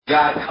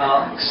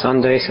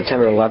Sunday,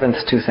 September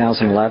 11th,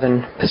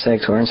 2011,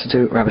 Passaic Torah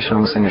Institute, Rabbi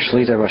Shalom Singer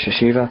Shlita, Rosh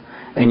Hashiva,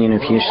 Inyan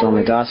of Yishlom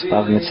Midas,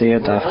 Bav Mitzia,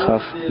 Daf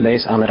Chaf,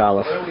 Beis Amid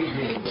Aleph.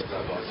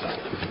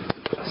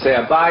 Say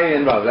Abaye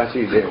and Rav, that's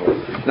what you did.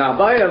 Now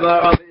Abaye and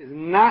Rav is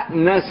not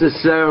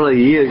necessarily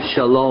Yir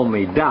Shalom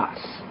Midas.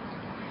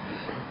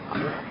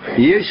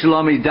 Yir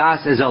Shalom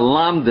Midas is a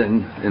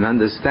lamdan, in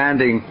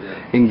understanding,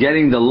 in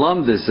getting the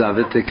lamdas of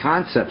it, the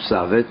concepts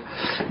of it,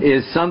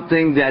 is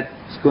something that's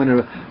going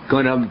to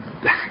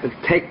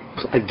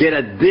get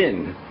a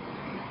din,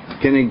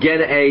 going to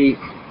get a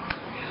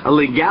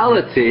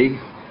legality,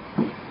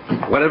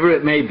 whatever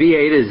it may be,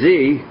 A to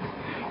Z,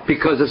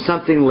 because of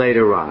something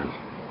later on.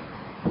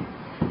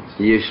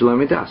 Yir Shalom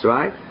Midas,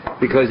 right?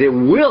 Because it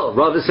will,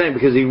 Rav is saying,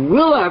 because he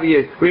will have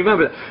you,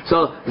 remember that.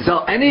 So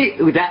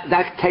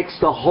that takes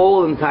the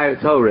whole entire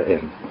Torah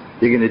in.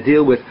 You're going to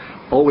deal with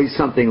always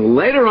something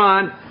later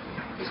on.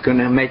 It's going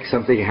to make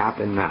something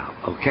happen now.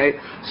 Okay?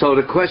 So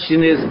the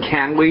question is,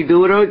 can we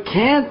do it or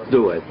can't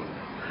do it?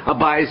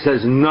 Abaye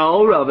says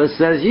no, Rava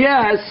says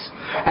yes,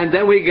 and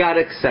then we got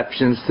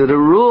exceptions to the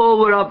rule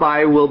where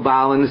Abaye will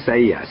bow and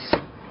say yes.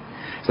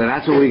 So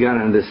that's what we got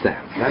to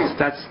understand.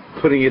 That's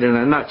putting it in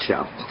a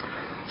nutshell.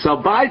 So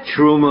by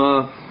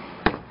Truma,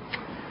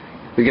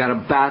 we got a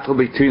battle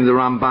between the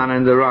Ramban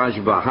and the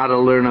Rashba, how to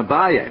learn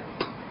Abaye,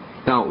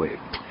 don't we?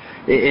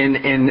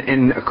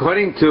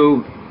 According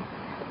to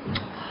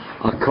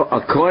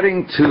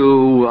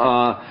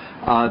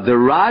the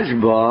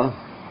Rashba,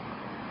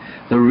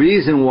 the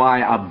reason why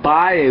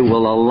Abaye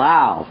will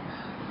allow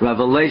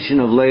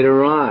revelation of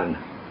later on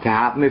to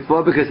happen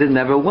before, because it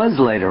never was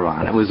later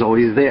on. It was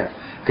always there.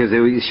 Because it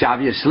was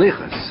Shavya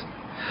Shlichus.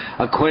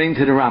 According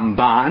to the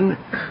Ramban,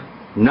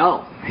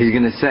 no. He's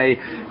going to say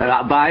that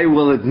Abaye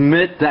will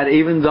admit that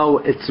even though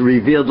it's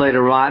revealed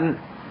later on,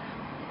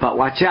 but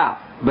watch out.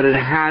 But it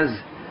has,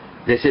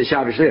 they say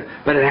Shavya Shlichus,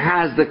 but it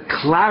has the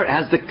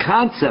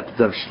concept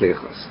of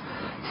Shlichus.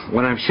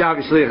 When I'm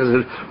Shavya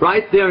Shlichus,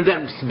 right there and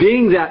then,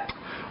 being that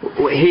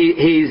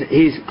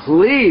he's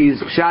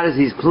pleased, Pshat is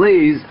he's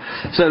pleased,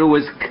 so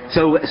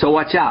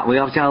watch out. We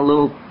have to have a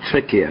little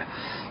trick here.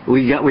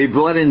 We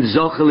brought in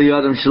Zochel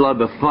Yodam Shalom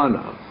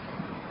B'fanav.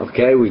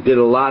 Okay, we did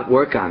a lot of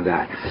work on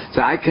that.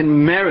 So I can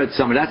merit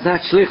someone. That's not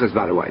shlichus,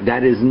 by the way.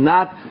 That is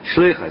not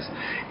shlichus.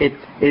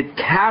 It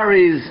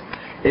carries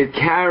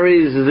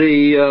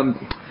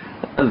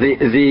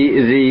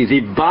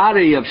the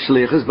body of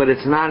shlichus, but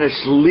it's not a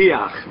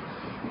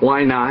shliach.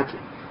 Why not?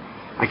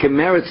 I can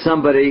merit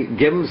somebody,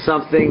 give him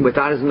something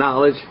without his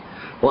knowledge.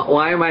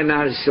 Why am I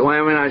not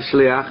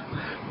shliach?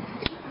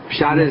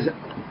 Pshat is,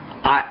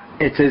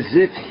 it's as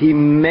if he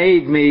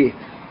made me.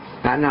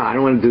 No, I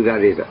don't want to do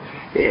that either.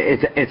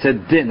 It's a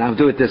din. I'll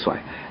do it this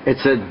way.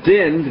 It's a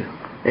din.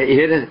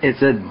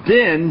 It's a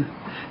din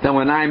that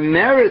when I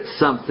merit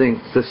something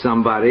to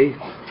somebody,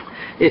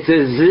 I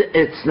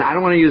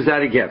don't want to use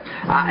that again.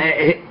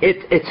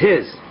 It's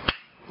his.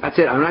 That's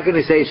it. I'm not going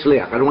to say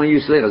shliach. I don't want to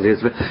use shlichus.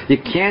 You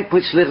can't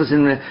put shlichus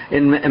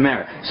in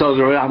merit. So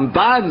the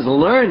Ramban's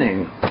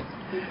learning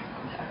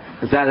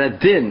that a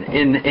din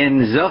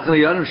in Zochel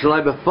Yodam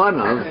Shalom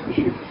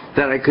B'fanav,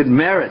 that I could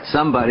merit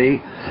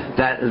somebody,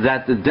 that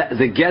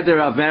the gather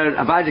of merit.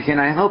 Abaye, can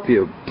I help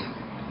you?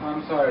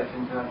 I'm sorry to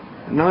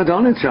interrupt. No,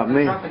 don't interrupt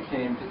me. The trumpet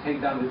came to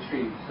take down the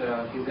tree,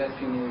 so he's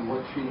asking me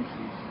what tree he's to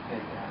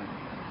take down.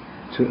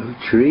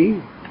 Tree?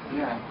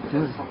 Yeah,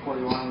 it's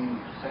 441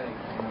 mistake.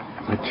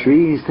 A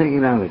tree? He's taking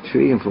down a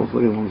tree in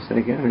 441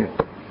 mistake area.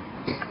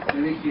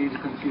 Maybe he's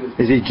confused.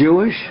 Is he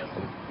Jewish? He's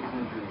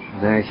not Jewish.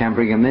 Then I can't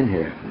bring him in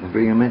here. I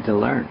bring him in to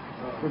learn.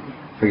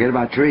 Forget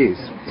about trees.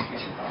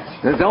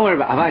 Don't worry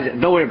about it.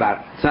 Don't worry about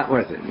it. It's not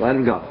worth it. Let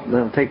him go.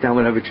 Let him take down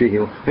whatever tree he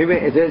wants. Maybe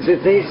he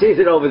sees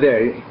it over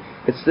there.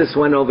 It's this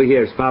one over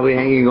here. It's probably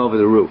hanging over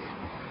the roof.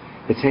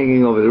 It's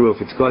hanging over the roof.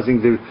 It's causing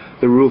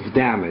the roof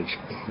damage.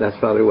 That's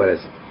probably what it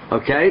is.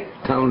 Okay?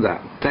 Tell him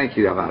that. Thank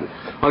you about it.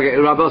 Okay,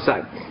 Rabbi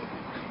side.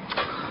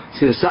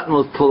 See, the Satan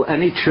will pull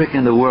any trick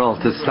in the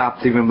world to stop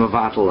Tivim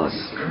Mavatal us.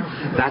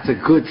 That's a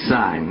good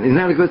sign. Isn't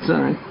that a good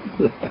sign?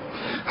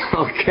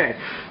 Okay.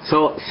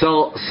 So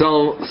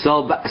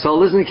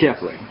listen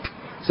carefully.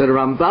 So the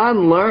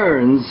Ramban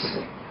learns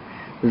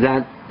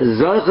that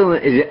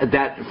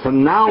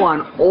from now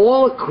on,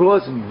 all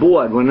across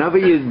board, whenever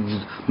you're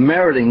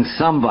meriting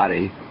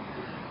somebody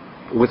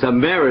with a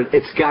merit,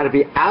 it's got to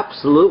be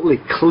absolutely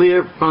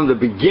clear from the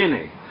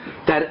beginning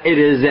that it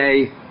is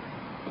a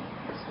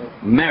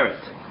merit.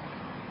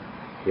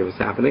 You hear what's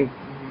happening?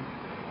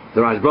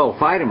 The Rashba will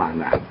fight him on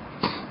that.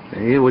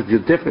 And hear what the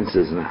difference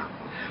is now.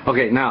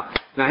 Okay, now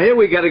here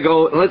we got to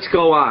go. Let's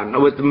go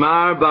on with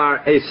Mar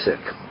Bar Asik.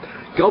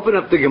 Open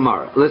up the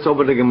Gemara. Let's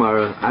open the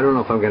Gemara. I don't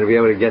know if I'm going to be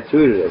able to get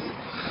through to this.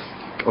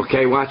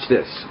 Okay, watch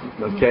this.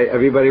 Okay,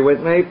 everybody with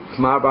me?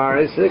 Mar Bar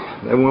Asik?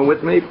 Everyone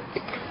with me?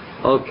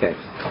 Okay.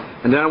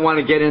 And then I want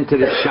to get into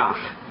the Shach.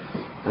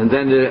 And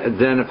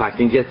then if I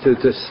can get to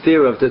the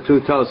steer of the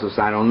two Tosfos,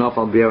 I don't know if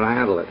I'll be able to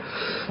handle it.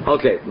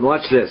 Okay,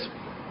 watch this.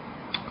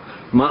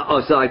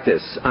 It's like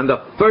this. On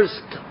the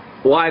first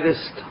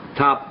widest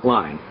top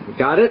line.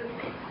 Got it?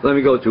 Let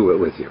me go through it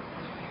with you.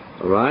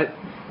 All right?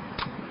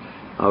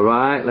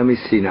 Let me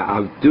see now.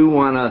 I do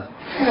want to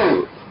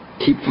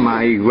keep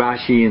my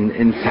Rashi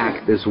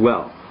intact as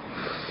well.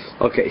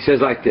 Okay, it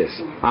says like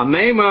this.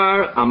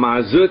 Ameimar,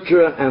 Amar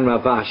Zutra, and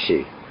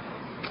Ravashi.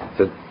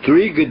 The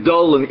three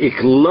Gedolim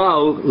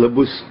Iklo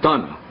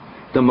Lebustana,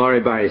 the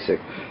Mari Bar Isik.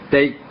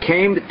 They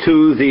came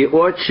to the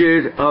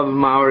orchard of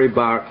Mari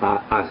Bar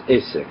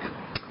Isik.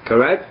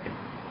 Correct?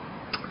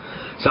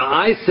 So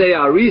I say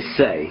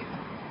Arise,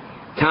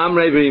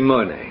 Tamre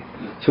Rimone.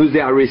 So who's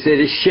the Arise?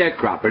 The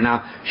sharecropper.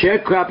 Now,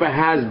 sharecropper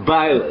has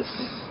bilas.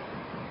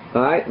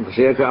 Right?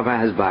 Sharecropper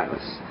has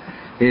bilas.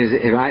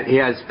 He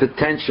has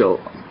potential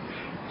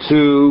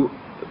to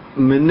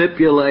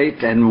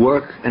manipulate and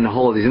work and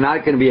hold. He's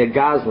not going to be a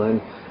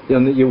Goslin.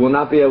 You will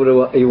not be able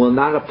to. You will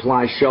not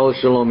apply Shol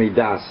Shalom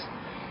Midas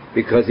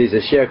because he's a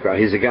sharecropper.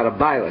 He's got a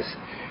bias.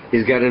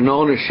 He's got an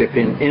ownership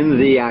in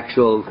the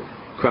actual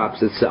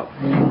crops itself.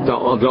 So,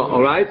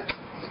 all right.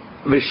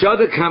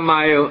 Vishoda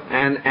Kamayu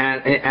and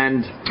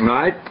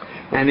right,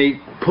 and he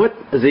put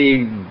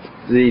the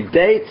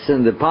dates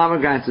and the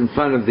pomegranates in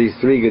front of these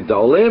three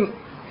Gedolim.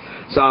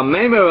 So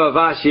Meimer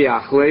Ravashi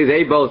Achle,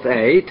 they both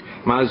ate.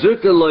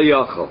 Mazuta lo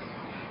yochel.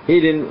 He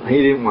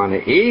didn't want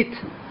to eat,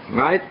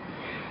 right?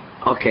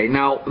 Okay,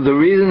 now the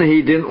reason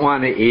he didn't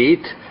want to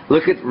eat,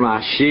 look at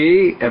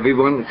Rashi.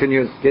 Everyone, can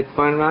you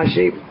find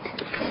Rashi?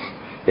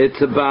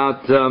 It's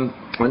about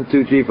 1,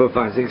 2, 3, 4,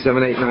 5, 6,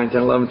 7, 8, 9,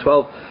 10, 11,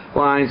 12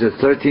 lines or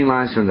 13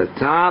 lines from the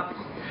top.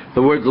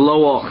 The word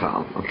lo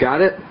ochal.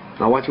 Got it?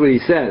 Now watch what he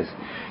says.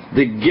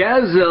 The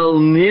gezel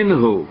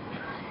ninhu.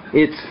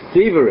 It's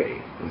thievery.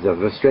 It's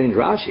a strange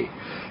Rashi.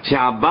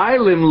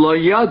 Sha'abaylim lo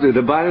yadu.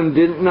 The Bailim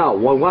didn't know.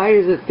 Well, why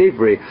is it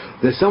thievery?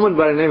 There's someone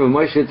by the name of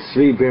Moshe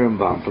Tzvi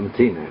Birnbaum from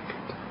Teaneck.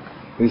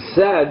 He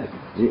said,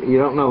 you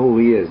don't know who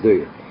he is, do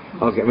you?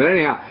 Okay, but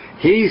anyhow,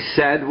 he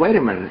said, wait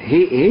a minute,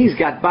 he's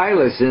got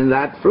bilis in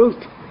that fruit.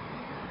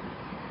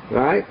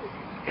 Right?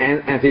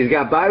 And if he's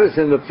got bilis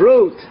in the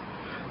fruit,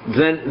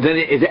 then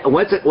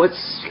what's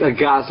a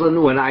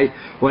goslin when I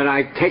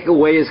take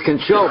away his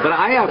control? But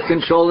I have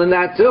control in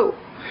that too.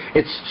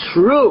 It's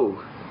true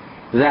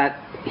that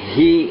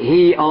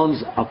he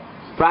owns a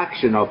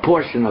fraction or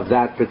portion of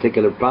that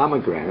particular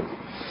pomegranate,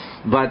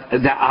 but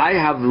that I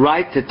have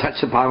right to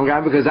touch the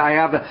pomegranate because I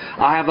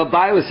have a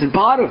bias in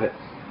part of it.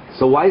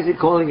 So why is he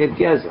calling it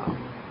gezel?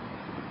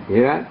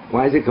 Yeah?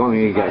 Why is he calling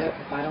it gezel?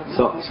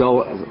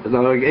 So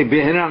hit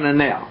it on the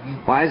nail.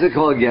 Why is it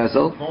called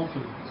gezel?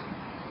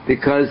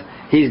 Because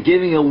he's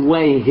giving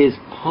away his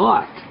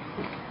part.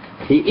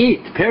 He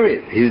eats,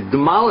 period. He's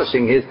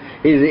demolishing he's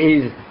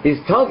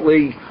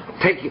totally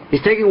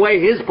taking away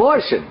his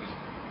portion.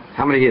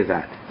 How many is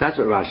that? That's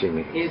what Rashi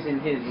means. His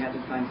and his. You have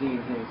to find he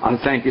and his. Oh,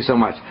 thank you so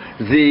much.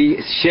 The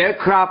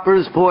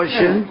sharecropper's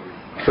portion,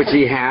 which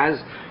he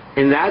has,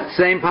 in that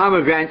same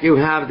pomegranate you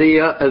have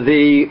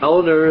the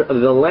owner of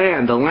the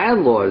land, the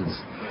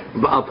landlord's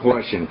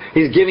portion.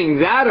 He's giving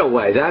that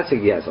away. That's a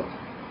gezel.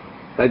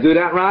 Did I do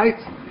that right?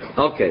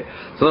 Okay.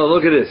 So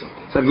look at this.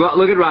 So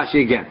look at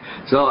Rashi again.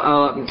 So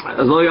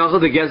lo yachol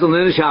the gezel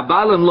ninish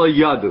habalim lo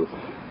yadu.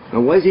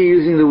 Now what is he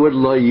using the word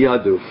lo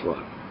yadu for?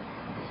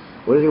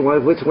 What are you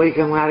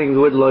adding the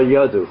word lo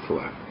yadu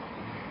for?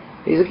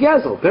 He's a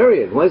gezel.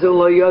 Period. What is it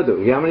lo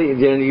yadu? How many?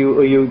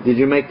 Did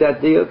you make that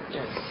deal?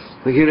 Yes.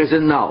 He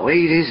doesn't know.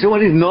 He said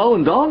what he know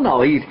and don't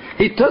know. He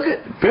took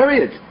it.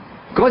 Period.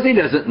 Of course he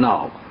doesn't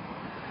know.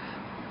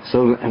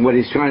 So and what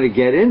he's trying to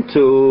get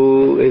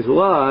into is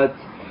what?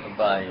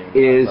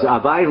 Is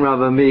Abayin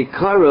Ravami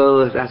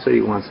Karel. That's what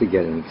he wants to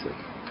get into.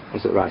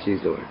 That's what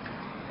Rashi's doing.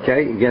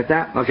 Okay, you get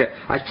that? Okay,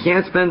 I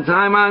can't spend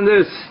time on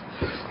this.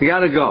 You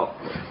gotta go.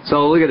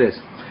 So look at this.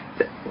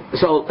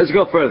 So let's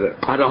go further.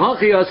 Are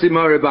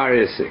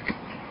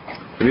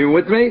you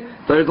with me?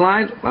 Third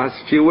line, last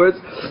few words.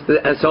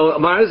 So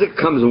Marisik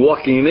comes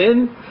walking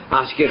in.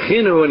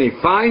 Ashkechinu, when he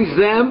finds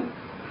them.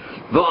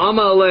 He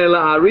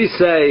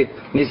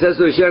says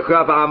to the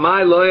sharecropper,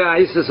 "Amai loya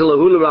isis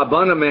lahulu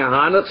rabana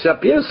mehanach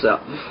shapirsa."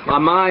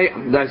 Amai,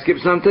 did I skip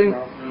something?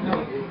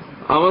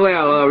 Amalei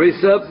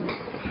alarisa.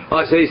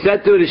 Oh, so he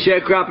said to the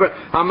sharecropper,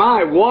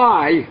 "Amai,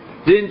 why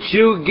didn't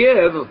you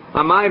give?"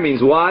 Amai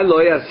means why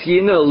loya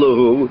sina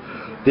luhu.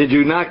 Did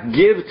you not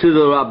give to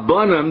the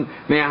rabbanim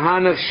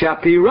mehanach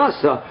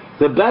shapirasa?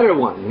 The better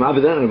one.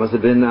 There must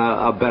have been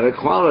a better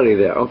quality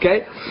there.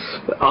 Okay?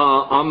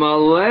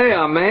 Amalei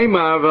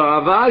Ameimar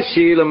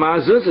Ravashi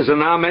Lamazuta. So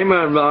now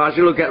Ameimar and Ravashi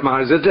look at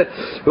Mazuta.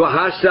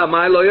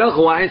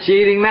 Why aren't you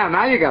eating now?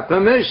 Now you got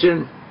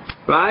permission.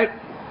 Right?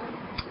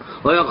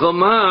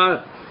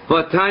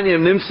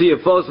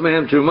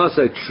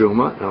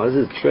 Now this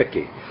is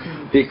tricky.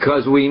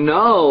 Because we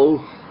know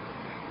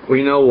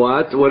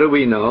what? What do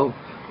we know?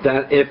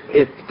 That if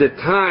the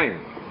time,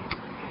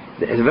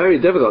 it's very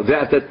difficult.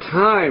 At the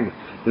time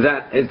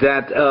that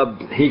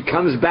he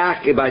comes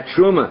back by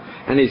truma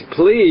and he's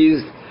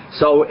pleased,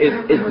 so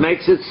it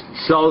makes it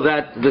so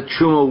that the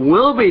truma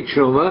will be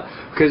truma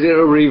because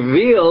it'll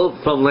reveal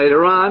from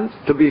later on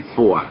to be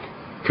 4.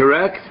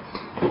 Correct?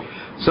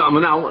 So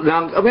now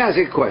let me ask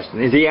you a question.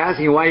 Is he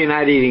asking why you're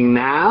not eating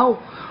now?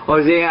 Or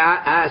is he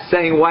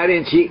saying why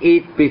didn't you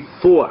eat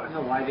before?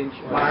 No, why didn't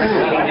you? Why aren't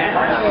you eating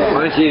now?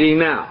 Why aren't you eating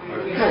now?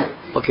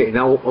 Okay,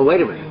 now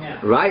wait a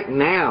minute. Right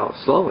now,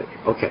 slowly.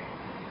 Okay.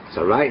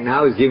 So right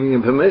now he's giving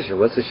him permission.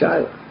 What's the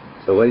shaila?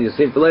 So what do you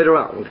see for later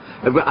on?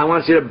 I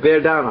want you to bear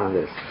down on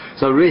this.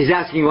 So he's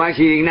asking why is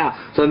he eating now?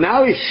 So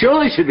now he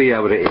surely should be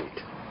able to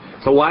eat.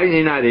 So why is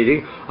he not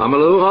eating?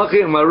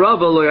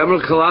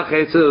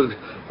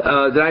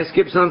 Did I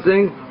skip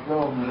something?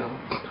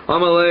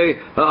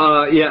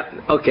 Yeah,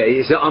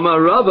 okay. So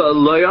Amarava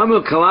lo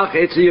yamul kalach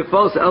etzu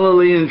yifos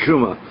elali in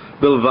truma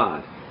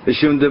bilvad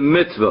b'shum de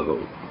mitzvahu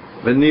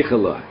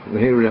v'nichaloi.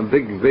 Here a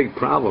big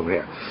problem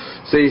here.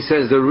 So he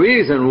says the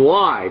reason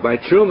why by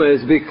truma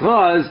is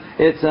because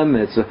it's a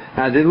mitzvah.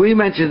 Now, did we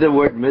mention the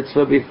word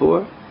mitzvah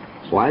before?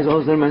 Why is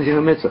always mentioning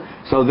a mitzvah?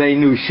 So they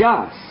knew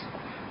Shas.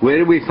 Where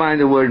did we find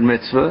the word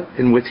mitzvah?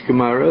 In which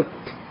Gemara?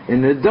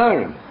 In the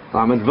Durham.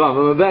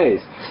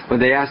 When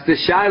they asked the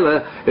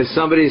Shaila, if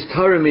somebody's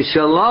Torah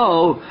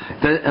Mishalo,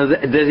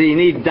 does he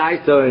need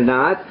daita or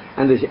not?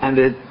 And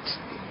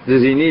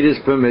does he need his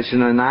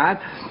permission or not?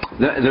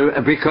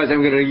 Because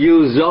I'm going to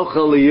use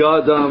Zochel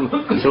Yodam,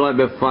 so I'll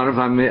be fun if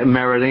I'm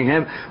meriting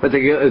him. But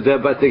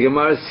the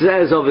Gemara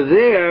says over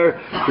there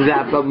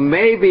that but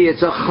maybe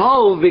it's a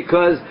chol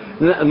because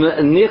because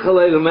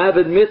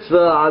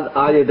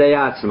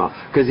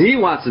he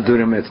wants to do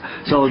the mitzvah.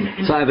 So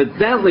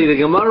evidently the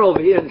Gemara over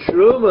here in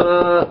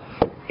Truma,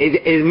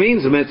 it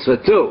means mitzvah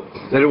too.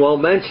 That it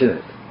won't mention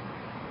it.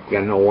 You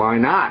gotta know why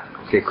not.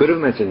 They could have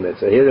mentioned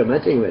mitzvah. Here they're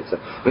mentioning mitzvah.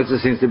 Mitzvah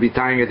seems to be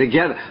tying it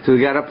together. So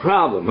we got a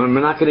problem. And we're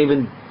not going to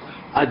even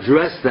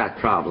address that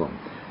problem.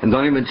 And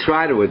don't even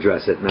try to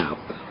address it now.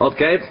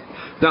 Okay?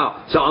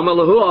 Now, so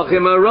Amalahu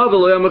Achim Arav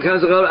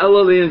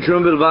Elali and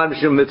Trum Bilvad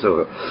Mishum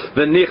Mitzvah.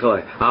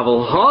 V'nichlei.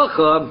 Aval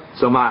Hacha,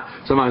 so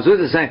Marzut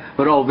is saying,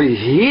 but over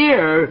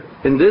here,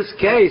 in this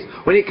case,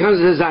 when he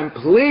comes and says, I'm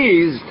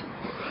pleased,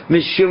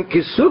 Mishum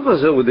Kisufa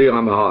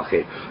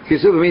Zudiyamahachi.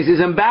 Kisufa means he's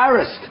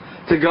embarrassed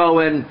to go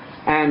and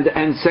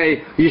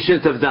say you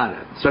shouldn't have done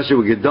it, especially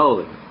with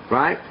Gedolim,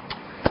 right?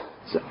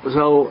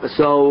 So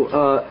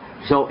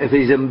if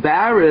he's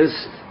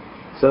embarrassed,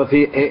 so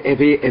if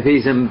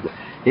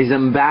he's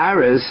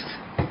embarrassed,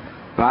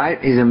 right?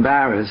 He's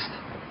embarrassed.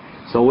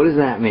 So what does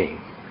that mean?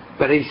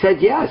 But he said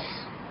yes.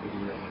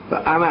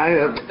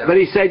 But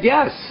he said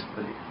yes.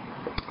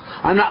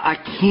 I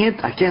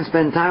can't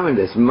spend time on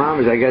this,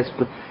 Mamish. I guess.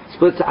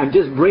 I'm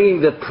just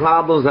bringing the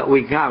problems that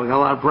we got. We got a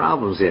lot of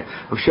problems here.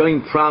 I'm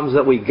showing problems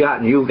that we got,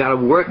 and you've got to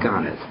work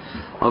on it.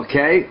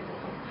 Okay?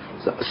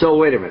 So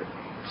wait a minute.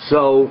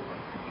 So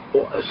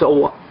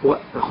what?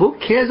 Who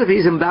cares if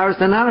he's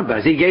embarrassed or not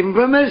embarrassed? He gave him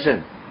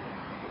permission.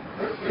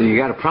 So you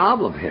got a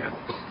problem here.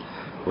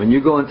 When you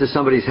go into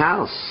somebody's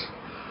house,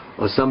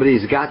 or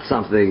somebody's got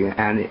something,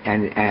 and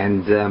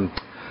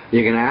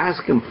you're going to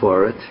ask him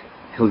for it,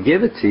 he'll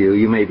give it to you.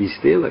 You may be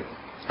stealing,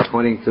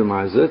 according to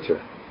Marzutra.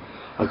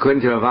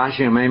 According to Rav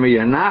Ashi and Maimer,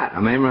 you're not.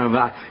 You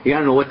got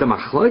to know what the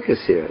machlok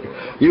is here.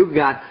 You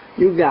got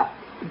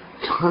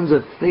tons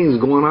of things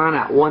going on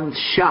at one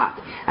shot,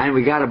 and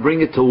we got to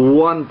bring it to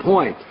one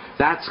point.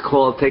 That's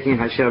called taking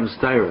Hashem's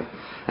Torah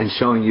and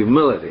showing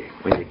humility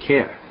when you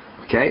care.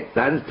 Okay,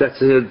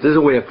 this is a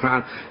way of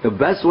crown. The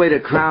best way to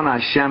crown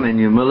Hashem in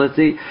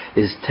humility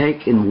is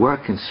take and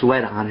work and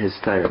sweat on His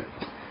Torah.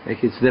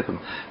 It's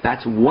difficult.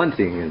 That's one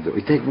thing you can do.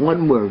 You take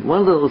one word,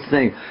 one little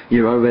thing,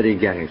 you're already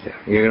getting there.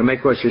 You're going to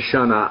make Rosh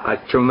Hashanah a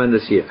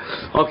tremendous year.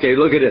 Okay,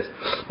 look at this.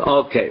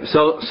 Okay,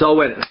 so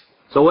wait.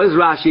 So what does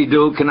Rashi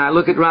do? Can I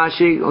look at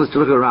Rashi? Let's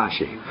look at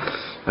Rashi.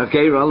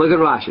 Okay, well, look at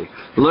Rashi.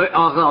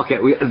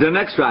 The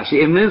next Rashi.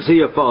 Im nimsi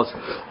yafos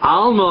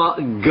alma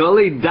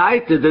gully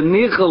daita the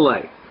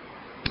nichale.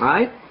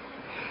 Right?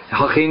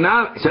 So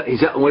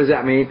what does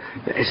that mean?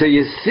 So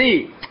you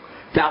see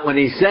that when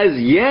he says,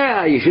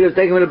 yeah, you should have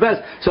taken the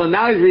best. So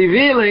now he's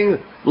revealing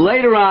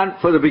later on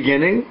for the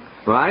beginning,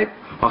 right?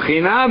 So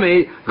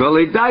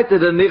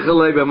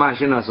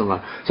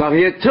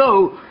here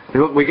too,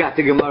 we got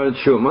the Gemara and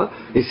Truma.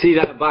 You see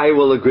that Abai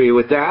will agree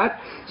with that.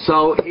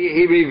 So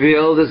he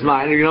revealed his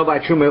mind. You know, by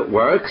Truma it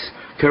works,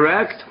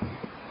 correct?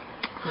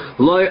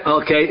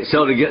 Okay,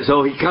 so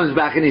he comes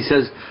back and he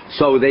says,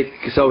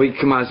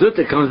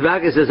 Mazuta comes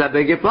back and says, I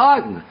beg your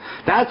pardon.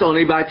 That's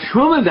only by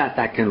Truma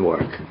that can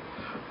work.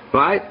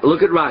 Right?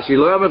 Look at Rashi.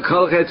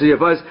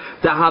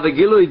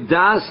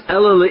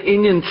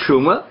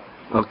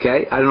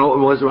 Okay, I don't know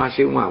what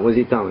Rashi want. What's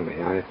he telling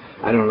me? I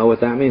don't know what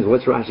that means.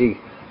 What's Rashi's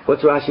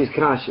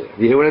kasha?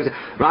 You hear what I'm saying?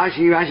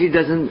 Rashi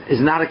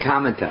is not a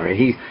commentary.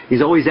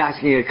 He's always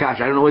asking a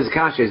kasha. I don't know what his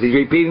kasha is. He's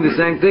repeating the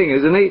same thing,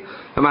 isn't he?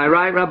 Am I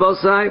right,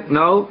 Rabbosai?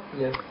 No?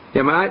 Yeah.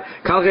 Am I right?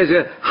 I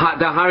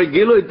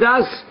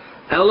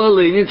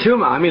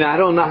mean, I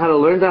don't know how to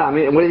learn that. I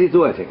mean, what does he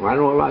do, I think? I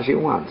don't know what Rashi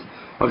wants.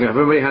 Okay, if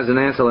everybody has an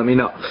answer, let me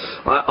know.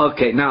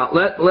 Okay, now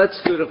let's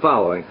do the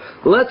following.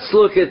 Let's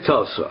look at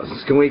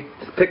Tosfos. Can we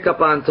pick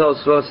up on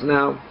Tosfos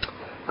now?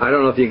 I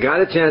don't know if you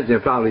got a chance, you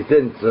probably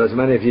didn't, so as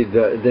many of you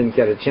didn't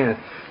get a chance.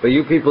 But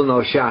you people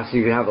know Shas,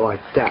 you can have it like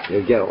that.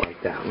 You get it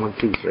like that. 1,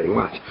 2, 3.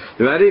 Watch.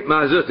 You ready?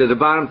 Mazuta, the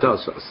bottom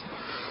Tosfos.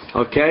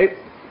 Okay?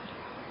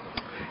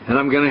 And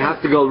I'm going to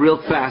have to go real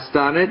fast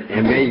on it,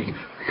 and maybe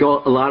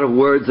go a lot of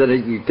words that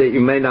you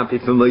may not be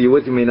familiar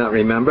with, you may not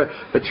remember,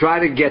 but try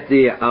to get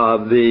the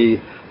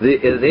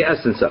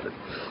essence of it.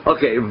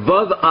 Okay,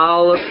 Vav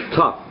Al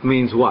Top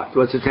means what?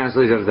 What's the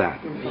translation of that?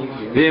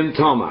 Vim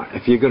Tomar,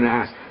 if you're going to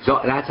ask. So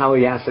that's how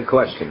he asks the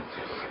question.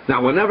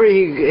 Now, whenever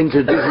he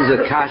introduces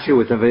a kasha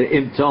with a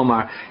Vim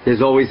Tomar,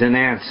 there's always an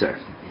answer.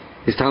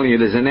 He's telling you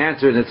there's an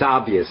answer, and it's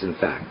obvious, in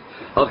fact.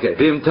 Okay,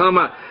 Vim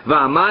Tomar,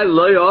 V'amai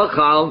lo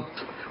yochal.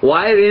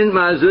 Why didn't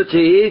Mazut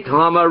eat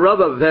Hama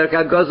Rabba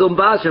Verka Gazum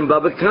Bashim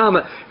Baba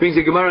Kama? Brings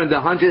the Gemara in the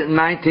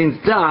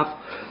 119th daf.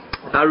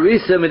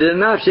 Arisa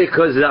Midinafshe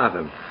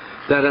Kozavim.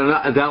 That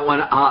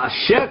when a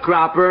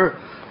sharecropper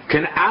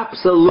can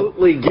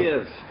absolutely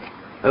give,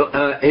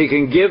 he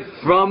can give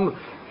from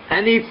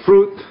any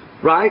fruit,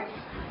 right?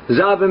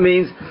 Zavim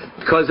means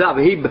Kozav.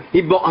 He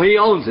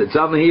owns it.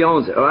 Zavim, he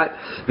owns it, all right?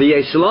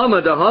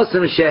 V'yeshlama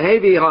Dahasim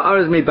Shehevi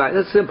Ha'arz Mibai.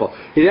 That's simple.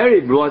 He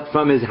already brought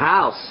from his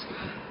house,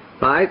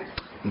 right?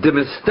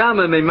 Maybe,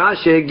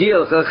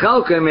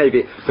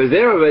 because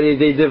there already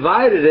they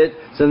divided it,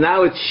 so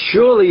now it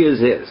surely is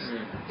his.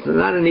 It's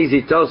not an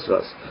easy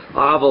tosfos.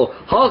 Over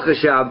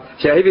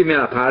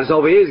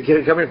here is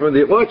coming from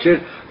the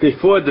orchard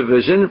before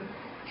division,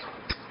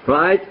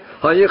 right? He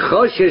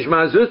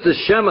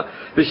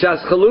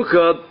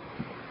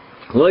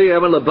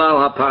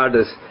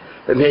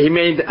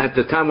may, at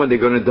the time when they're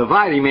going to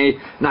divide, he may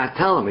not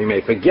tell him. He may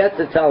forget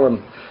to tell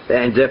him,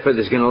 and therefore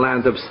there's going to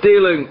land up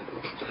stealing.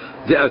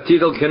 To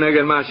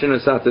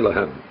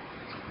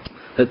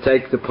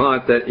take the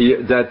part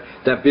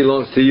that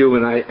belongs to you,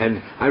 and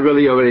I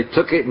really already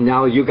took it, and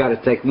now you got to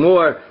take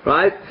more,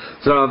 right?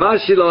 So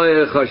Ravashi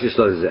lo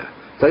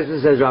Tyson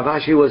says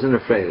Ravashi wasn't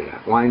afraid of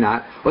that. Why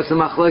not? What's the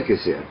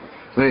machlokes here?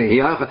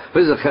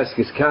 This is a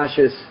cheskes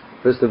kashis.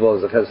 First of all,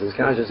 is a cheskes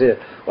kashis here.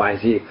 Why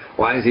is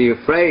he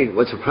afraid?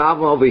 What's the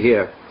problem over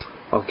here?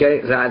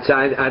 Okay, so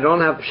I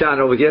don't have pshat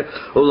over here.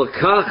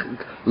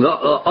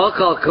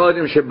 Akal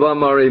kodim sheba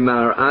mari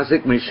mar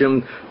asik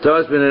mishum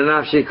toz ben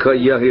nafshi ko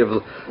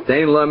yahiv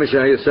dein lo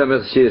mishah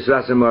yisrael shis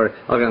rasamar.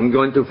 Okay, I'm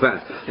going too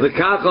fast.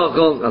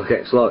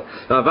 Okay, slow.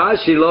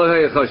 Ravashi lo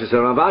hayachoshes. So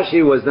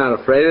Ravashi was not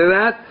afraid of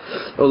that.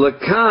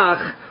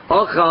 Ulakach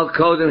akal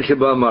kodim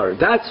sheba mari.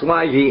 That's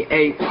why he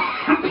ate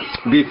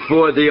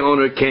before the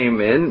owner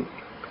came in.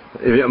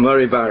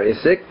 Mari bar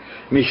isik.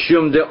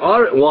 Mishum de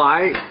or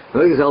why?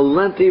 There's a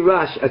lengthy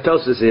rush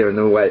atosis here in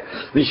a way.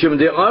 Mishum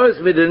de oris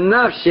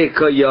midinafshe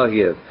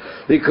koyahiv,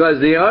 because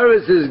the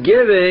oris is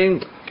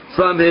giving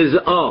from his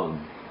own.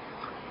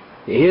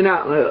 You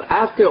know,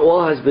 after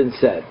all has been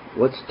said,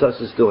 what's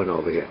Tosis doing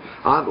over here?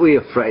 Aren't we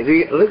afraid?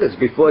 Look, it's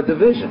before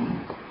division.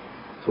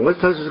 So what's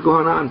Tosis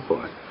going on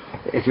for?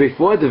 It's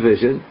before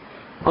division.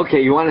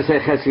 Okay, you want to say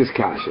cheskes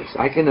kashis?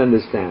 I can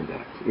understand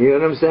that. You know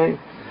what I'm saying?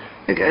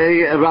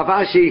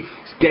 Ravashi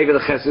gave it a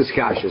cheskes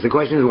kashis. The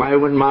question is, why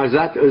wouldn't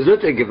Marzat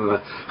Zuta give him a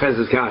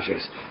cheskes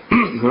kashis?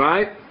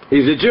 Right?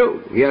 He's a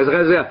Jew. He has a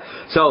cheskes.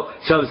 So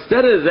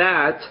instead of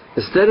that,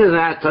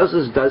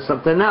 Tosus does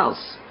something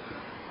else.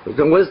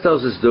 Then what does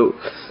Tosus do?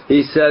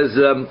 He says,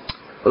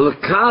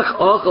 "L'kach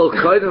ochel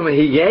koydem."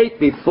 He ate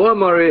before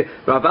Mori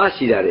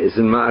Ravashi, that is,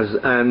 and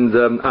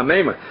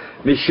Amema.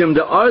 Mishum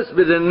de ars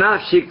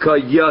b'denafshi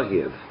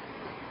koyahiv.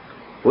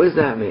 What does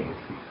that mean?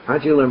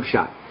 How'd you learn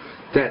pshat?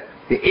 That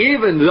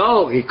even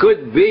though he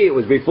could be, it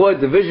was before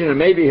division, and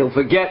maybe he'll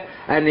forget,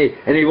 and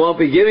he won't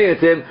be giving it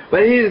to him,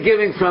 but he's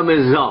giving from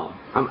his own.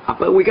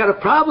 But we got a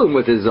problem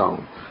with his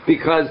own,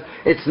 because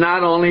it's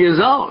not only his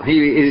own.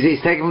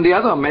 He's taking from the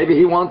other one. Maybe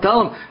he won't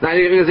tell him. Now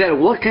you're going to say,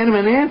 what kind of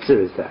an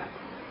answer is that?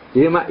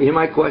 You hear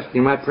my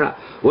question?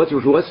 What's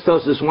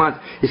Tosus want?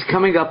 He's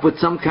coming up with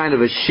some kind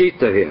of a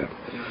shita here.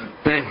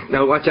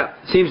 Now watch out.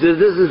 Seems that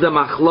this is the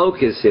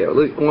machlokes here.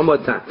 Look one more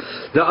time.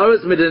 The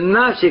oris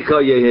midinashi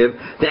kol yehiv.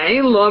 The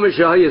ein lo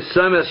mishah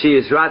yisrael she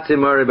is ratzim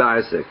mori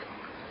ba'asik.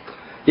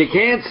 You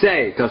can't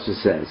say,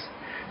 Tosus says,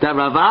 that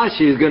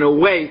Ravashi is going to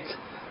wait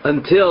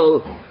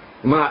until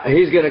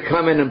he's going to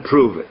come in and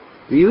prove it.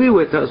 Do you hear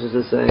what Tosus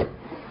is saying?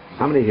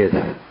 How many hear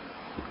that?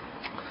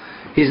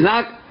 He's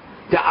not.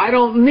 I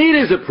don't need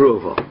his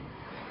approval.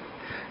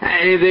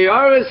 And if the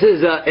oris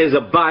is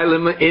a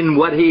bilim in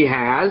what he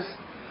has,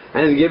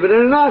 and give it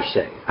an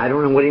nafshe. I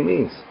don't know what he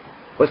means.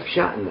 What's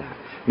pshat in that?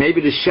 Maybe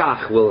the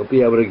shach will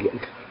be able to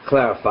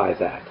clarify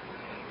that.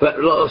 But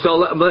so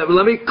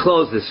let me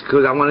close this,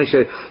 because I want to show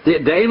you.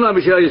 The ein lo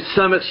mishah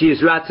yisrael she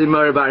is ratzim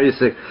mori bar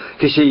yisik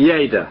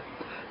k'sheyeda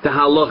the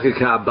halacha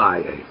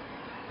ka'abaye.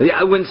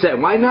 I wouldn't say it.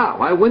 Why not?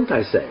 Why wouldn't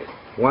I say it?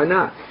 Why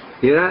not?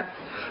 You know that?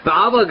 But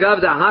Abba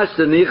gav the hash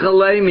the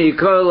nichalei mi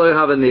yikol lo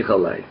have a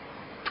nichalei.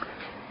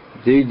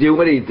 Did he do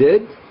what he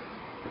did?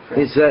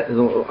 He says,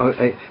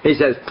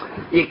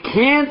 you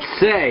can't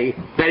say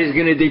that he's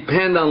going to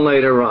depend on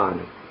later on.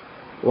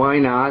 Why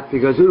not?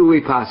 Because who do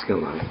we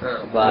paskin like?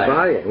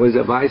 Abaye. Was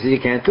Abaye says you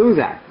can't do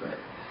that.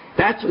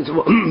 That's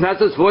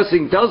what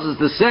forcing tells us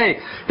to say,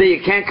 that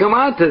you can't come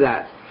on to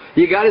that.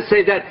 You got to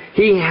say that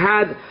he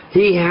had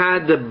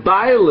the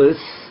bilis,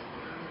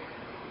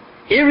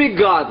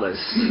 irregardless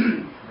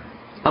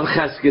of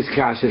Cheskes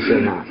Kashrus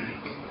or not.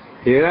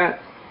 You hear that?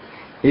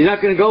 He's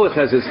not going to go with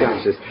Cheskes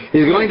Kashrus.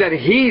 He's going that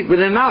he with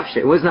a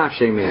nafshe. What's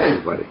nafshe mean,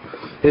 everybody?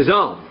 His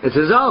own. It's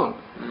his own.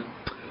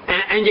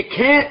 And you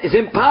can't. It's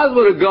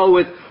impossible to go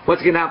with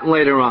what's going to happen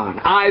later on.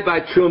 By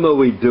truma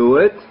we do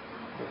it.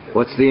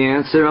 What's the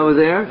answer over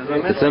there?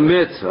 It's a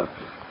mitzvah.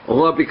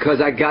 Or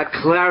because I got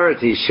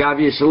clarity, Shav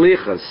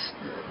Yishalichas.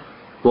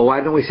 Well,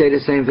 why don't we say the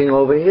same thing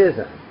over here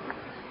then?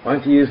 Why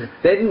don't you use?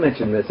 They didn't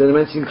mention mitzvah. They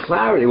mentioned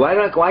clarity.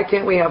 Why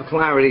can't we have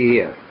clarity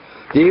here?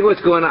 Do you hear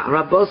what's going on?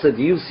 Rabbosa,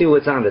 do you see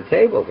what's on the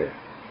table here?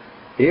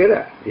 You hear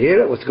that? You hear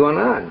that? What's going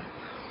on?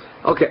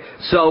 Okay,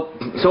 so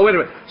wait a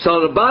minute. So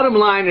the bottom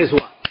line is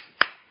what?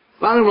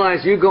 Bottom line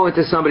is you go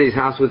into somebody's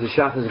house with the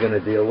shach is going to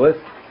deal with,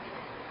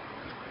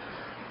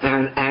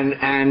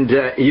 and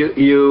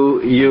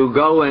you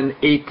go and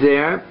eat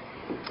there,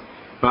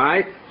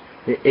 right?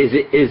 Is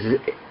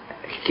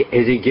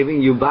he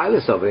giving you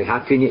bilis over here? How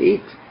can you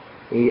eat?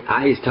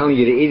 He's telling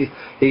you to eat.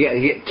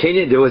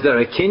 Kinyan. Was there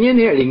a kinyan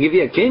here? He can give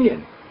you a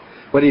kinyan.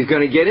 What he's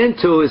going to get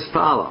into is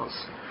follows.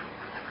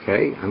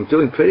 Okay, I'm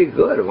doing pretty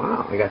good.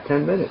 Wow, I got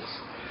 10 minutes.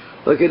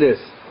 Look at this.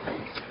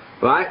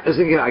 Right?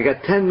 Listen here, I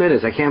got 10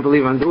 minutes. I can't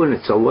believe I'm doing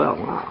it so well.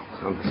 Wow,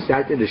 I'm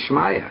excited to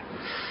shmaya.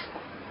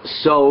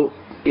 So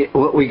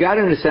we got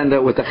to understand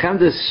that with the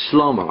Chemdas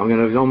Shlomo,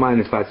 don't mind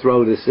if I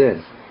throw this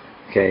in.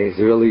 Okay, it's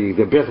really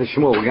the Birch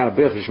Shmuel. We got a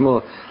Birch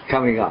Shmuel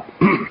coming up.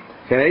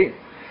 Okay,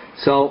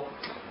 so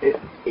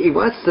he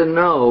wants to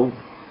know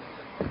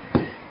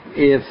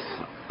if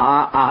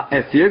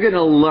you're going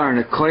to learn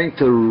according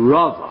to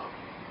Rava,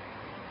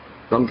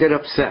 don't get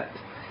upset,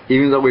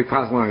 even though we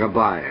pass along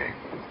Abaye.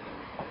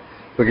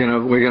 We're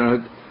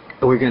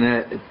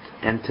gonna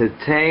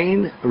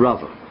entertain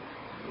Rava.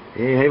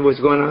 Hey, what's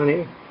going on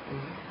here?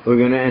 We're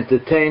going to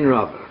entertain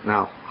Rava.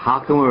 Now, how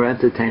come we're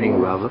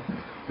entertaining Rava?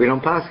 We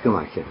don't pass him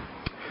like him,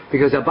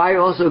 because Abaye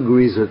also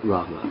agrees with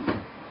Rava.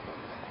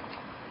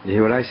 You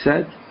hear what I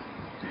said?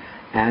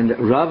 And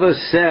Rava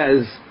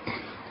says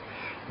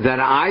that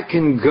I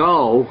can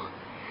go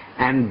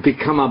and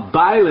become a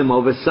bailim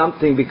over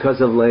something because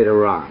of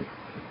later on.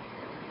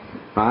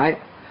 Right?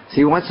 So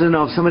he wants to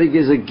know if somebody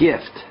gives a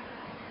gift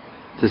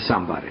to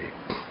somebody.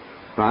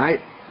 Right?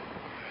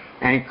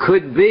 And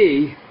could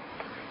be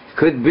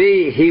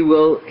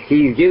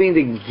he's giving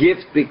the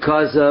gift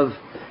because of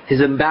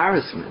his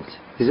embarrassment.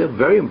 These are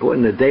very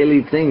important, a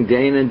daily thing,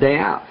 day in and day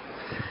out.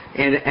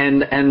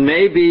 And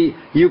maybe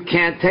you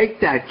can't take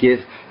that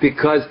gift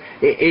because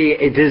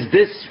there's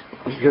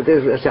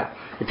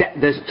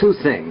two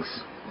things.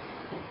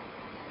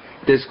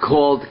 There's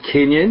called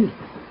kinyan,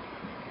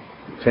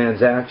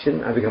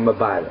 transaction, I become a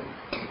bailim.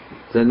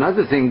 There's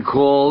another thing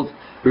called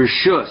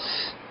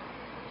rishus.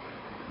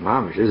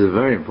 Mamish, this is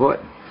very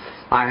important.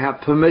 I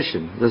have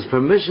permission. Does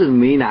permission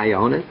mean I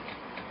own it?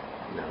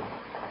 No.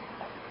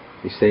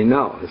 You say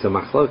no. It's a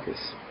machlokas.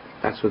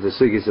 That's what the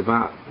sugi is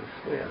about.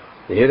 Yeah.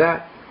 You hear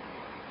that?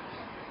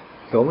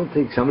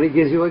 Somebody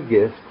gives you a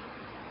gift,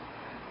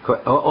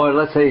 or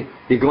let's say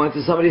you go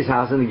into somebody's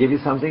house and they give you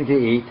something to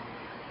eat.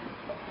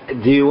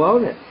 Do you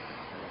own it?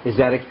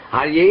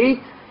 How do you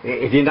eat?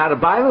 If you're not a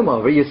bailim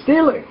over, you're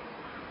stealing.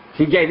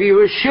 He gave you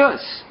a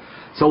rishus.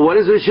 So what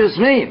does rishus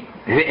mean?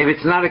 If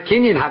it's not a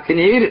kinyan, how can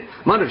you eat it?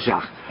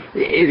 Manavshach.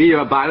 If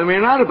you're a bailim,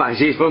 you're not a bailim.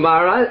 He's from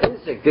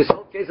Isaac. This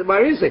whole case of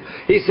Isaac.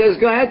 He says,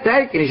 go ahead,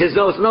 take it. He says,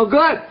 no, it's no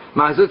good.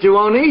 Ma'asut you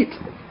won't eat.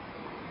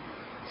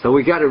 So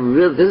we got to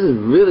this is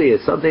really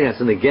something that's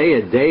in the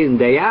gay day in,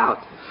 day out.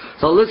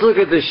 So let's look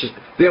at this.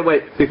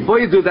 Wait, before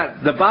you do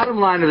that, the bottom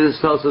line of this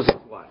tells us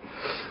what?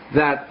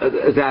 That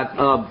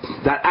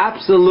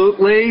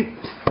absolutely,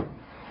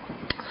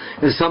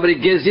 if somebody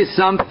gives you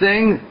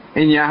something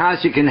in your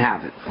house, you can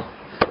have it.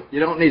 You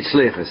don't need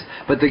shlichus.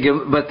 But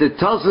it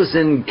tells us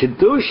in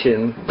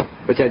Kedushin,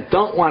 which I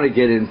don't want to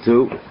get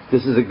into,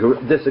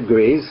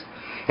 disagrees,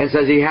 and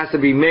says he has to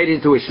be made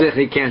into a shlich,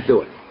 he can't do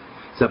it.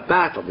 It's a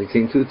battle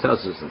between two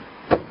Tosusim.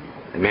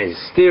 And maybe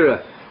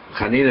Stira,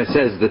 Chanina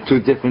says the two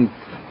different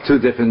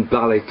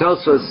Balei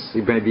Tosos. He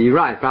may be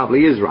right,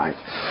 probably is right.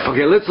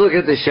 Okay, let's look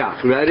at the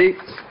shach. Ready?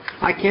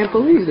 I can't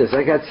believe this.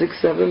 I got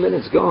 6-7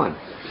 minutes gone.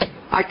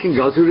 I can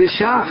go through the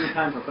shach.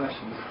 Time for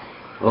questions.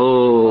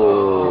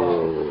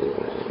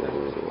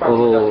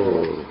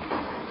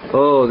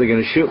 Oh, they're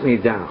going to shoot me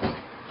down.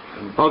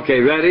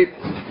 Okay, ready?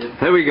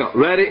 Here we go.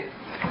 Ready?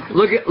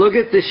 Look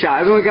at the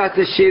shot. Everyone got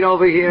the sheet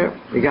over here?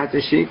 You got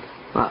the sheet?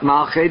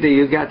 Malche, do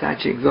you got that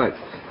sheet? Good.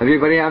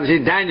 Everybody have the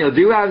sheet? Daniel, do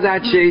you have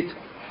that sheet?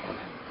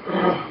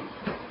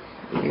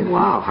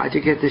 Wow, how'd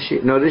you get the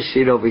sheet? No, this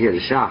sheet over here, the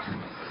shach.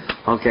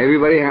 Okay,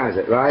 everybody has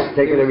it, right?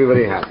 Take it,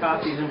 everybody has it.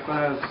 Copies in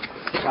front of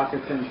Dr.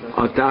 Pinchuk.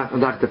 Oh,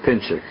 Dr.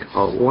 Pinchuk.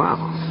 Oh,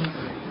 wow.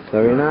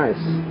 Very nice.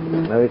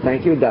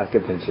 Thank you, Dr.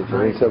 Pinchuk, for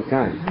being so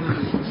kind.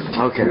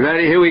 Okay,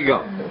 ready? Here we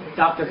go.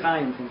 Dr.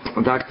 Chaim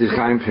Pinchuk. Dr.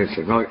 Chaim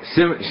Pinchuk. Okay.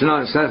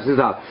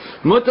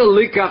 Mutter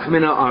likach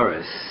min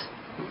haaretz.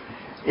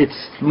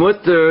 it's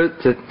mutter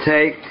to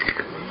take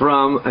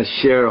from a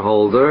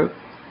shareholder,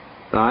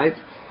 right?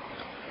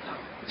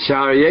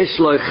 Shar yesh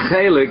lo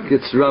chelik,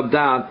 it's rubbed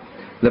out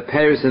the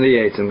Paris and the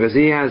Eitzim, because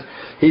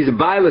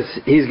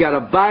he's got a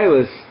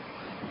bilus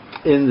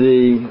in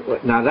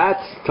the. Now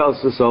that's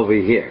Tosfos over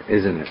here,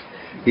 isn't it?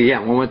 Yeah,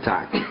 one more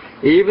time.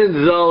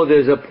 Even though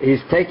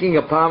he's taking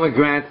a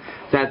pomegranate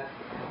that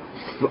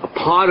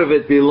part of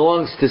it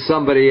belongs to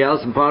somebody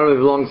else and part of it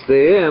belongs to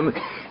him,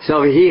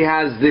 so he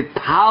has the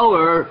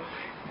power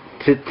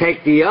to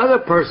take the other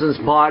person's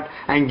part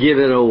and give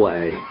it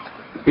away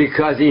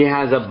because he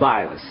has a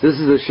bias. This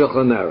is a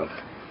Shulchan Aruch.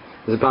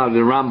 It's about the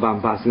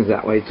Rambam passing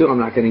that way too. I'm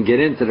not going to get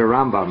into the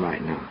Rambam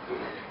right now.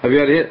 Have you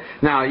heard it?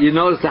 Now you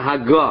notice the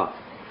Haggah.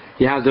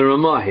 You have the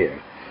Ramah here.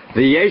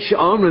 The Yesh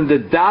Omrim, the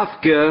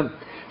Dafka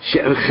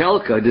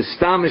Chelka, the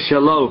Stam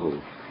Shalohu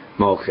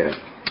Mocher.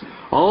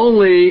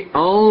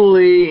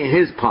 Only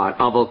his part.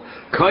 Aval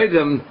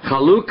Koidem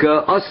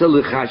Chaluka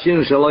Asal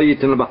Chashin Shalo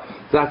Yitin.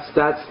 That's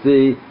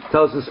the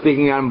Tosfos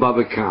speaking out in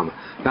Baba Kama.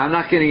 Now I'm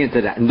not getting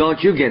into that, and don't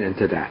you get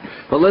into that.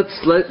 But let's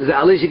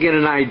at least you get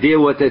an idea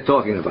what they're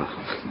talking about,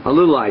 a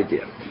little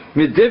idea.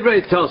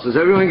 Midivrei Tosfos,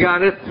 everyone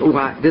got it?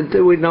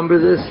 Didn't we number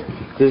this?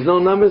 There's no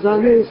numbers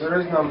on this?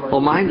 There is number.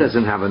 Oh, mine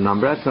doesn't have a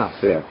number. That's not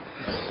fair.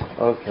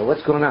 Okay,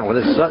 what's going on? Well,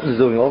 this Sutton's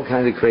doing all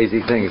kinds of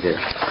crazy things here.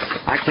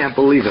 I can't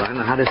believe it. I don't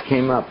know how this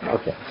came up.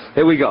 Okay,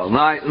 here we go.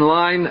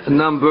 Line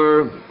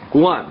number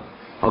 1.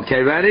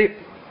 Okay, ready?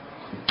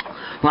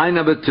 Line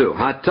number 2.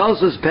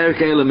 Hatosas Perik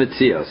Eila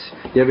Mitzios.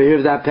 You ever hear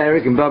of that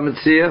Perik in Bab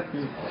Mitzia?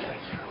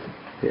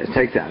 Yeah,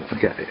 take that.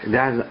 Okay.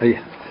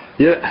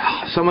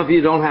 Some of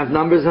you don't have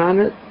numbers on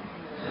it?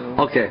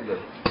 Okay.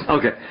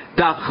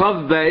 Daf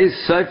Chav Beis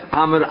Seif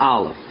Amud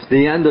Aleph.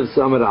 The end of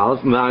Amud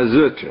Aleph,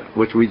 Ma'azutra,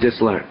 which we just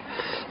learned.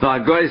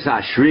 V'hagoyis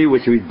Ashri,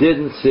 which we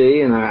didn't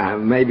see,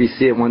 and maybe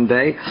see it one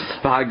day.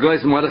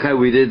 V'hagoyis Mordechai,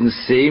 we didn't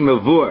see.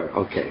 Mavur.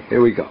 Okay,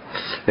 here we go.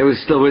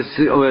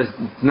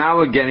 Now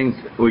we're going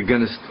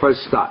to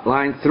first start.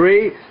 Line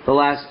 3, the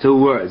last 2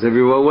 words.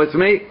 Everyone with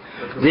me?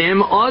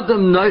 V'im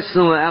Adam Noisen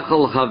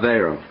Le'echel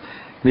Chavero.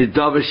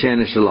 Midavar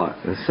She'ena Shalot.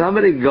 If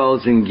somebody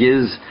goes and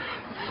gives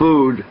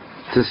food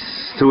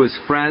to his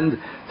friend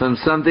from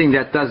something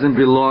that doesn't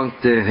belong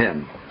to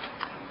him.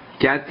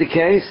 Get the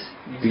case?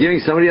 You're giving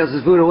somebody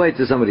else's food away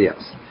to somebody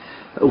else.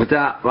 With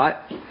that, right?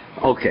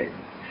 Okay.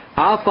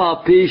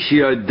 Afal pi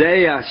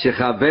shiodea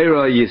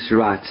shechavero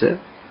yisratze.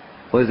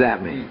 What does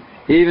that mean?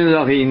 Even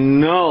though he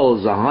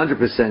knows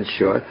 100%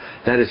 sure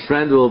that his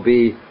friend will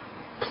be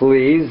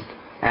pleased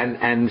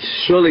and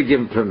surely give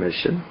him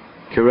permission.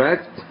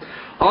 Correct?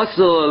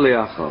 Also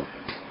liachol.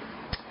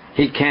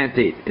 He can't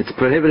eat. It's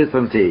prohibited for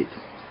him to eat.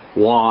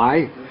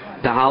 Why?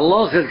 The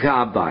halacha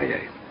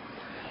ka'abaye.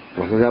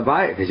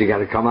 Because you got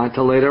to come on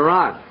till later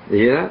on. You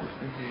hear that?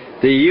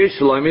 The yish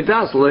lo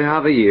midas lo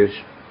have a yish.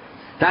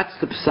 That's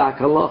the psak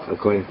halacha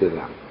according to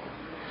them.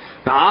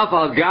 The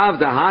afal gav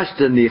the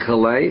hashta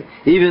nichalei.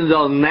 Even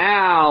though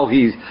now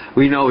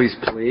we know he's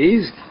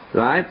pleased,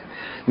 right?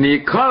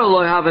 Nikar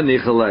lo have a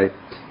nichalei.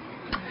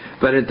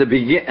 But at the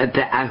beginning,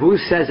 who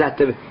says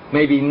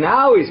maybe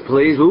now he's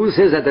pleased? But who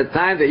says at the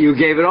time that you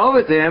gave it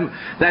over to him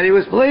that he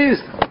was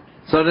pleased?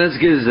 So that's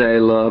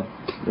gizela,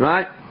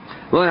 right?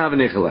 Lo have a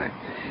nichalei.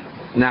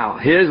 Now,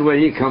 here's where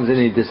he comes in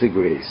and he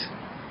disagrees.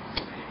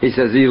 He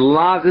says, this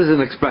is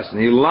an expression,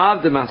 he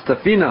loved the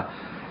mastafina.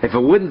 If it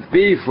wouldn't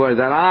be for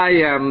that I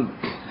am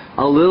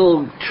a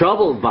little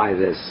troubled by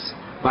this,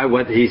 by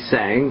what he's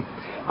saying,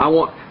 I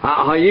want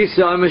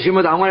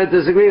to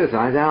disagree with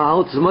him.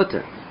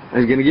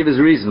 He's going to give his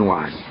reason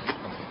why.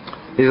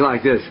 He's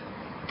like this.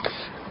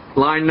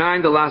 Line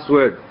 9, the last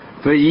word.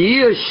 For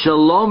years,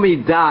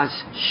 shalomi das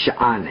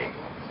sha'ane.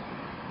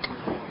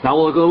 Now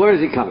look, where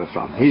is he coming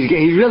from? He's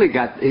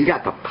got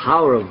the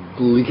power of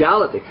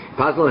legality.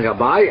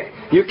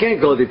 You can't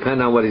go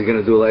depend on what he's going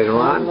to do later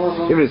on.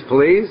 If he's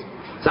pleased.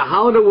 So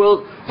how in the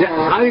world?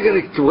 How are you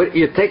going to?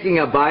 You're taking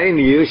a buy and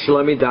you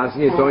shalami das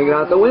and you're throwing it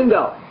out the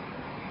window.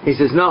 He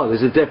says no.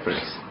 There's a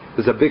difference.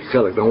 There's a big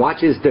chilik. Now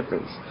watch his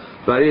difference.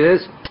 Right? It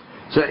is.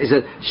 So he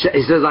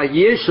says like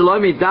year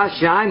shalami das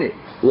shani.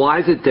 Why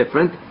is it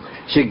different?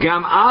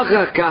 Shegam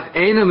achar kach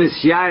ena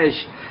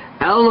misyayish.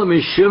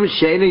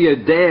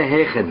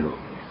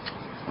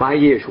 By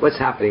years, what's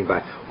happening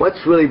by?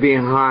 What's really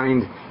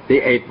behind the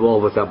 8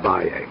 ball with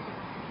Abaye?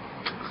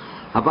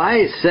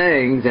 Abaye is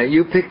saying that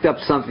you picked up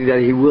something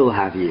that he will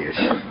have years,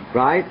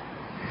 right?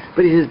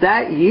 But he says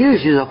that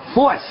years is a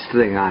forced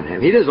thing on him.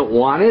 He doesn't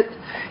want it.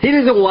 He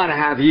doesn't want to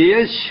have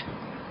years.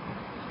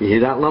 You hear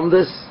that,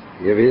 Lumdus?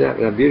 You ever hear that?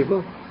 Isn't that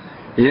beautiful?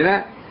 You hear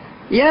that?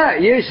 Yeah,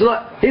 years.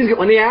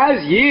 When he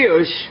has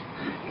years,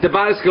 the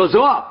bias goes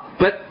up.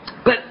 But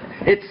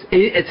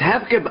it's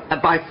hefker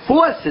by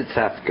force. It's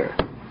hefker.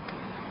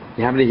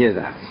 You happen to hear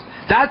that?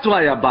 That's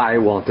why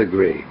Abaye won't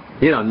agree.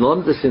 You know,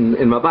 learn this in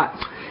Mabat.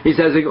 He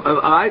says,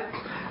 all right.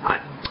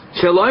 He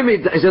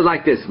says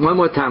like this. One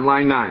more time,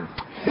 line 9.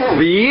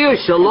 V'yir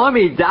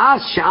shalomi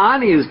das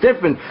shani is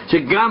different.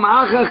 Shegam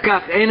achar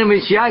kach ena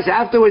mishayish.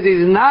 Afterwards,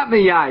 he's not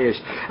miyayish.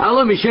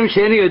 Elo mishim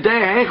sheni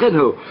yodei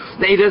hechenu.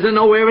 He doesn't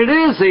know where it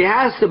is, so he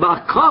has to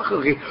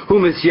ba'kochach hu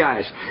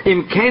misyayish.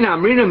 Im ken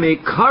amrina mi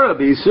kara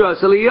b'yisur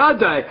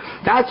asaliyodei.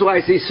 That's why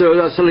I say sur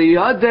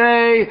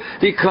asaliyodei,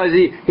 because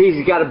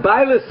he's got a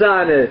bilus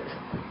on it.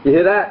 You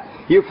hear that?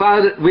 You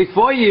found it with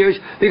 4 years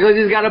because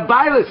he's got a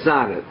bilus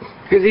on it.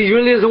 Because he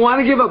really doesn't want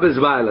to give up his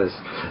bilus.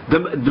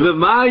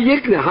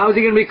 How is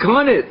he going to be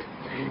konit?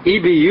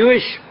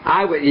 Yewish,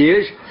 I would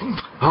Yewish.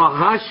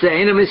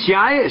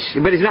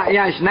 But he's not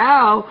Yash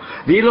now.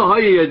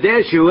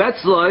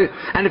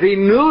 And if he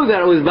knew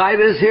that it was by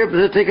this here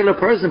particular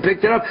person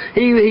picked it up,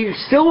 he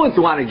still wouldn't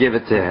want to give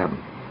it to him.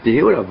 Do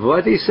you hear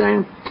what he's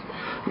saying?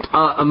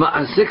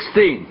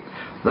 16.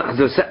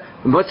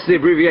 What's the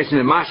abbreviation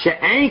of Masha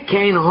ain't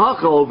Kain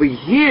Hocha over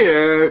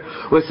here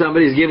where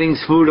somebody's giving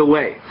food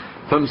away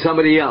from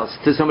somebody else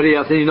to somebody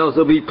else, and he knows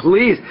they'll be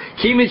pleased.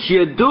 Kimich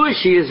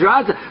Yadushi is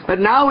Raza, but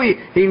now he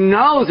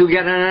knows we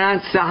got an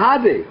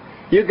Sahadi.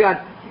 You got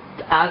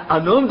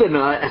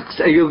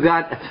Anumdana, you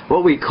got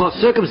what we call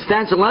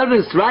circumstantial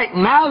evidence right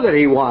now that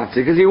he wants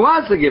it, because he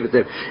wants to give it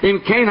to him. In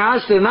Kain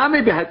Hashta, not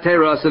maybe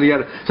Hatera, so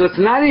it's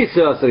not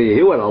Isa,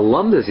 hear what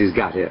alumnus he's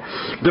got here.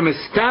 The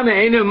Mistame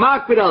Einu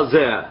Makbid al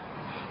Zeh.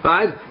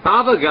 Right?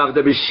 Avagav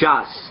the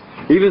Bishas.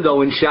 Even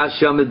though in Shas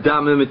Sham the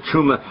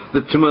Truma,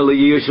 the Truma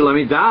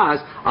Liyushalami Das,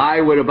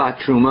 I would about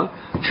Truma.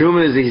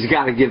 Truma is he's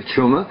got to give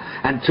Truma,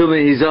 and Truma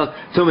is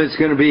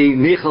going to be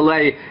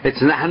Nichalei.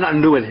 It's nothing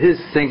to do with his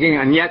thinking,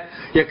 and yet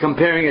you're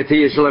comparing it to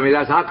Yishalami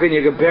Das. How can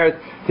you compare it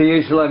to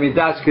Yishalami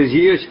Das? Because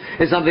Yush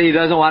is something he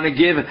doesn't want to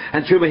give,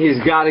 and Truma he's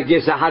got to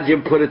give. So how do you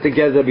put it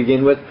together to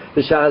begin with?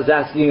 The Shah is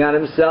asking on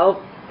himself.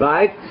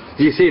 Right?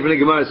 Do you see from the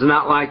Gemara it's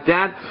not like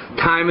that?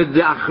 Time of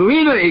the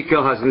Achrina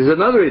Ikal Haskell. There's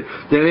another reason.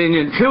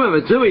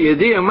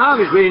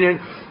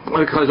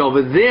 Because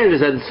over there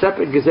there's a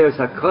separate Gezeres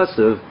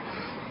HaKosav.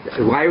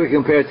 Why we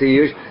compare it to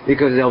Yush?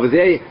 Because over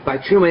there, by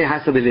Truma it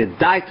has to be the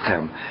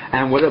Daitchem.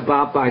 And what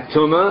about by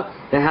Tuma?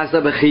 It has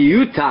to be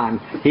Chiyutan.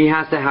 He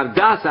has to have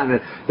Das on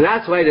it.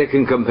 That's why they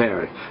can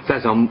compare it.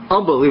 That's an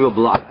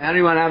unbelievable lot.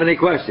 Anyone have any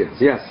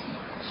questions? Yes.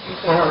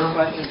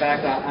 Question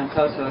back on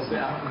Tosos.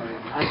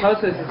 On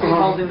Tosos, is he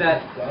holding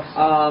that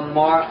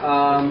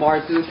Mar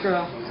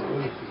Zutra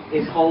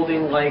is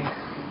holding like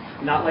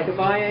not like a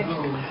Abaye?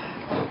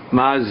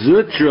 Mar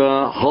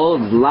Zutra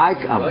holds like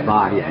a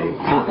Abaye.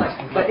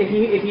 But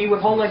if he would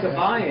hold like a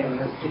Abaye,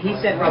 if he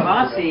said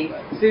Ravasi,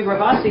 since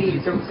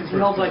he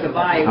holds like a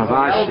Abaye, it's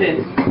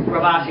irrelevant.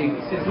 Ravashi,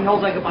 since he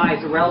holds like a Abaye,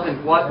 it's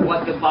irrelevant what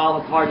the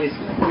Baal HaPardes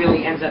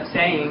really ends up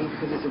saying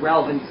because it's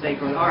irrelevant to say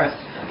from the Aris.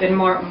 Then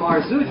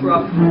Mar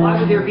Zutra, why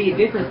would there be a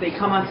difference? They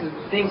come onto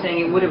the thing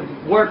saying it would have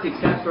worked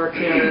except for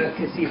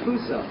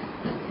Kesifuso.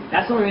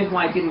 That's the only reason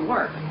why it didn't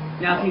work.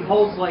 Now, if he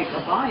holds like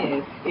a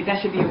Abaye,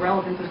 that should be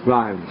irrelevant as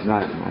well.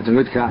 Right. That's a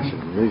good question.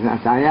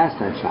 I asked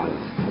that, Charles.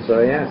 That's what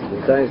I asked.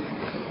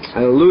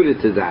 I alluded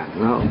to that.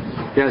 No.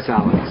 Yes,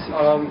 Alex.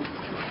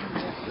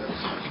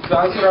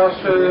 Does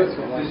Rashi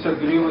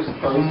disagree with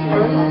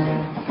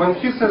Tosfos? When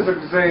he says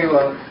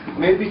Xela,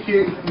 maybe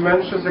he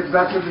mentions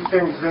exactly the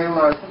same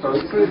Xela as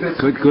Tosfos.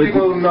 Good.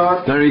 Will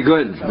not. Very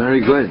good. Then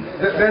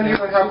you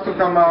would have to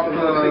come up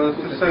to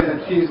say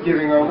that he is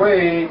giving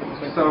away,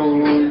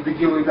 so the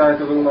Gilui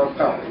Daita will not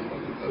come.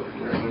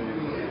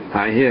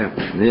 I hear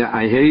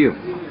you.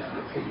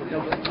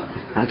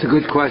 That's a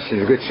good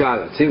question, a good shot.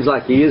 It seems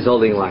like he is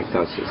holding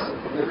lactosis.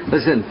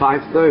 Listen,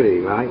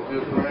 5:30, right?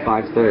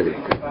 5:30.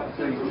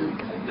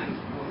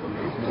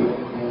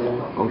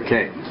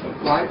 Okay.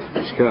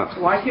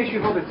 Why can't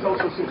you hold it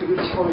Tosos